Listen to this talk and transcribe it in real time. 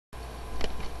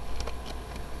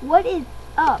what is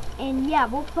up? And yeah,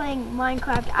 we're playing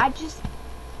Minecraft. I just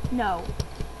no.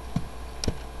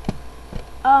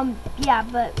 Yeah,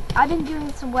 but I've been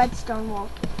doing some redstone work,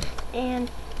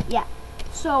 and yeah.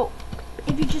 So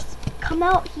if you just come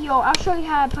out here, I'll show you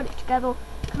how to put it together.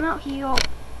 Come out here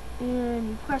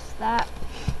and press that.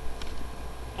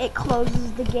 It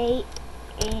closes the gate,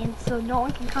 and so no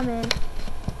one can come in.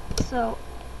 So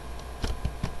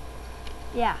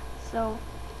yeah, so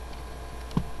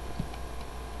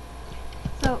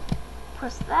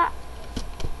press that.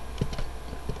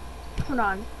 Hold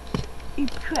on. You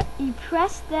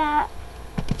press that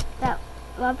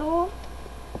level.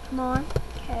 Come on.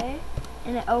 Okay.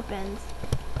 And it opens.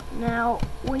 Now,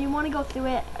 when you want to go through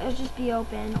it, it'll just be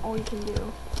open. All you can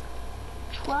do.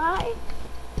 Try.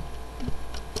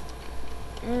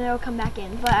 And it'll come back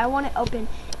in. But I want it open.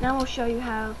 And I will show you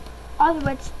how all the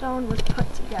redstone was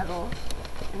put together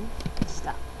and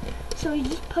stuff. So you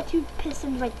just put 2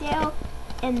 pistons right there,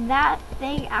 and that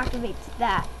thing activates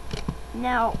that.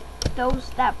 Now,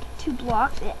 that 2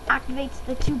 blocks, it activates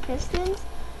the 2 pistons.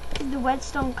 The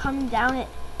redstone coming down at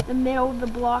the middle of the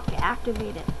block to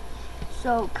activate it.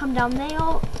 So come down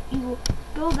there, you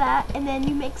go that, and then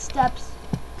you make steps,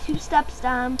 2 steps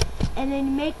down, and then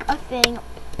you make a thing,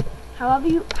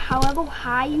 however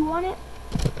high you want it.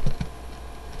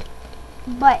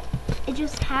 But it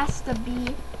just has to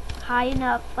be high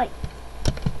enough, like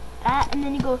that, and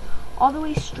then you go all the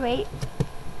way straight,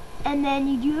 and then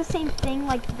you do the same thing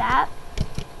like that.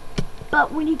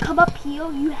 But when you come up here,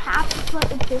 you have to put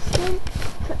the piston.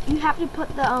 You have to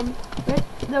put the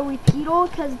repeater,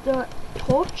 because the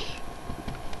torch,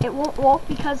 it won't work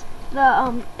because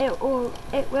the it will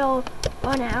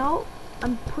run out.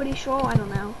 I'm pretty sure. I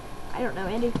don't know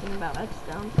anything about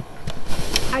redstone.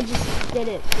 I just did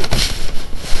it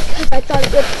because I thought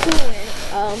it was cool.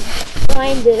 And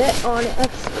Ryan did it on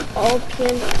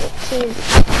XLPN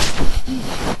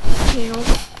channel,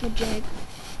 the Jag.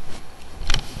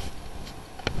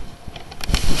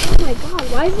 Oh my god,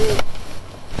 why is it?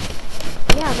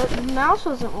 Yeah, the mouse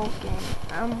wasn't working.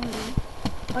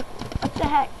 What the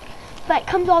heck? But it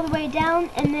comes all the way down,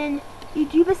 and then you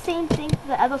do the same thing to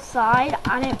the other side.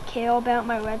 I didn't care about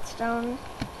my redstone.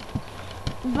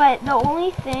 But the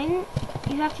only thing,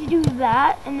 you have to do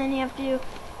that, and then you have to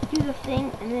do the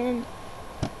thing, and then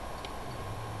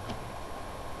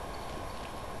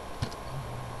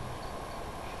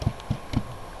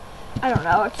I don't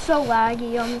know, it's so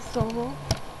laggy on the server.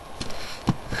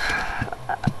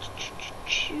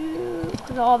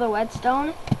 Because all the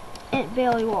redstone, it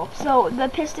barely works. So the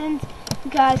pistons,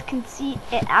 you guys can see,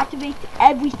 it activates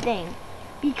everything.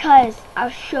 Because I'll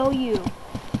show you.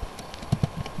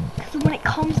 Because when it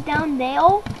comes down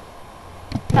there,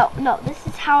 no, this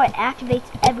is how it activates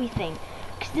everything.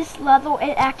 Because this level,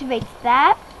 it activates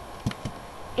that,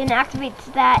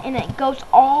 and it goes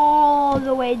all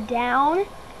the way down.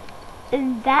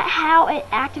 And that's how it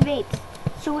activates.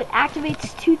 So it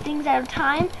activates 2 things at a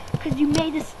time, because you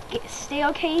made this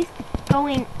staircase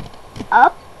going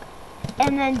up,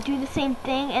 and then do the same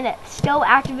thing, and it still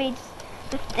activates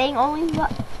the thing. Only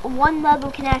one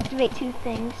level can activate 2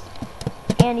 things.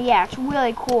 And yeah, it's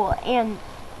really cool, and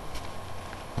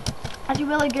that's a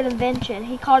really good invention.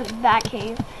 He called it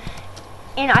Batcave,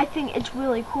 and I think it's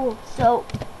really cool. So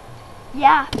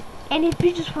yeah, and if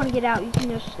you just want to get out, you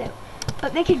can just do.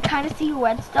 But they can kind of see your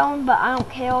redstone, but I don't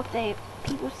care if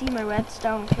people see my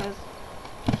redstone, because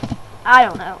I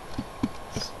don't know.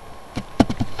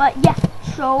 But yeah,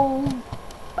 so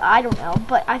I don't know,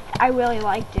 but I really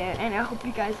liked it, and I hope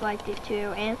you guys liked it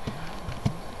too. And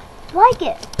like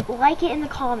it in the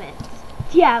comments.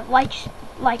 Yeah, like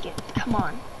it. Come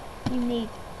on, you need.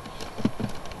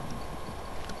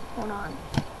 Hold on.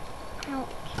 I don't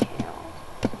care.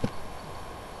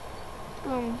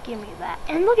 Boom, give me that.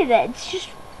 And look at that. It's just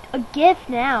a gift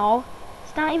now.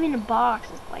 It's not even a box.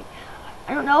 It's like,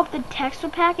 I don't know if the texture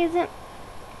pack isn't.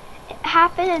 It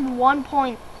happened in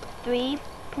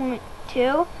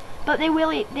 1.3.2, but they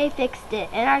fixed it,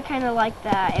 and I kind of like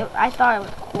that. I thought it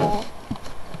was cool,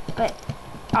 but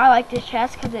I like this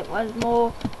chest because it was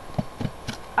more.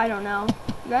 I don't know.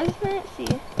 You guys didn't see?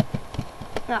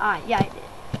 No, yeah, I did.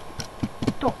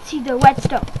 Don't see the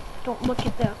redstone. Don't look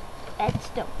at the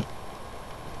redstone.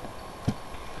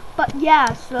 But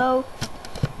yeah, so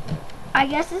I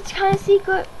guess it's kind of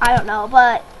secret. I don't know,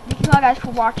 but thank you all guys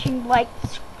for watching. Like,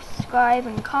 subscribe,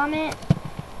 and comment.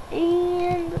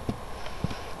 And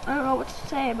I don't know what to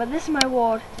say, but this is my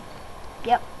world.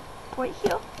 Yep, right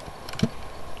here.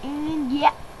 And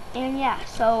yeah,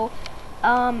 so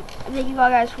thank you all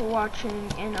guys for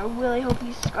watching, and I really hope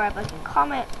you subscribe, like, and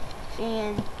comment.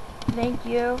 And thank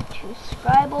you to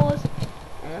subscribers.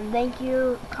 And thank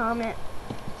you, comment,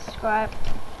 subscribe,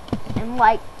 and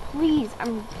like. Please,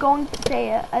 I'm going to say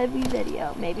it every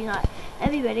video. Maybe not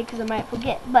every video because I might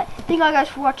forget. But thank you guys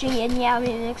for watching, and yeah, in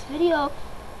the next video,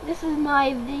 this is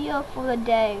my video for the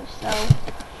day. So,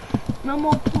 no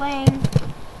more playing,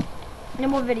 no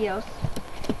more videos.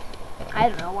 I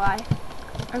don't know why.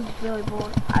 I'm really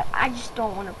bored. I just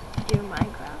don't want to do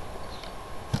Minecraft.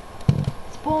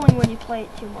 It's boring when you play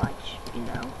it too much, you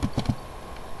know.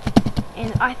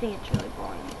 And I think it's really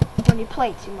boring when you play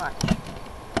it too much.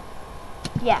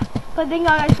 Yeah, but thank you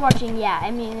guys for watching. Yeah,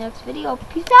 I mean, next video.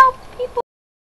 Peace out, people.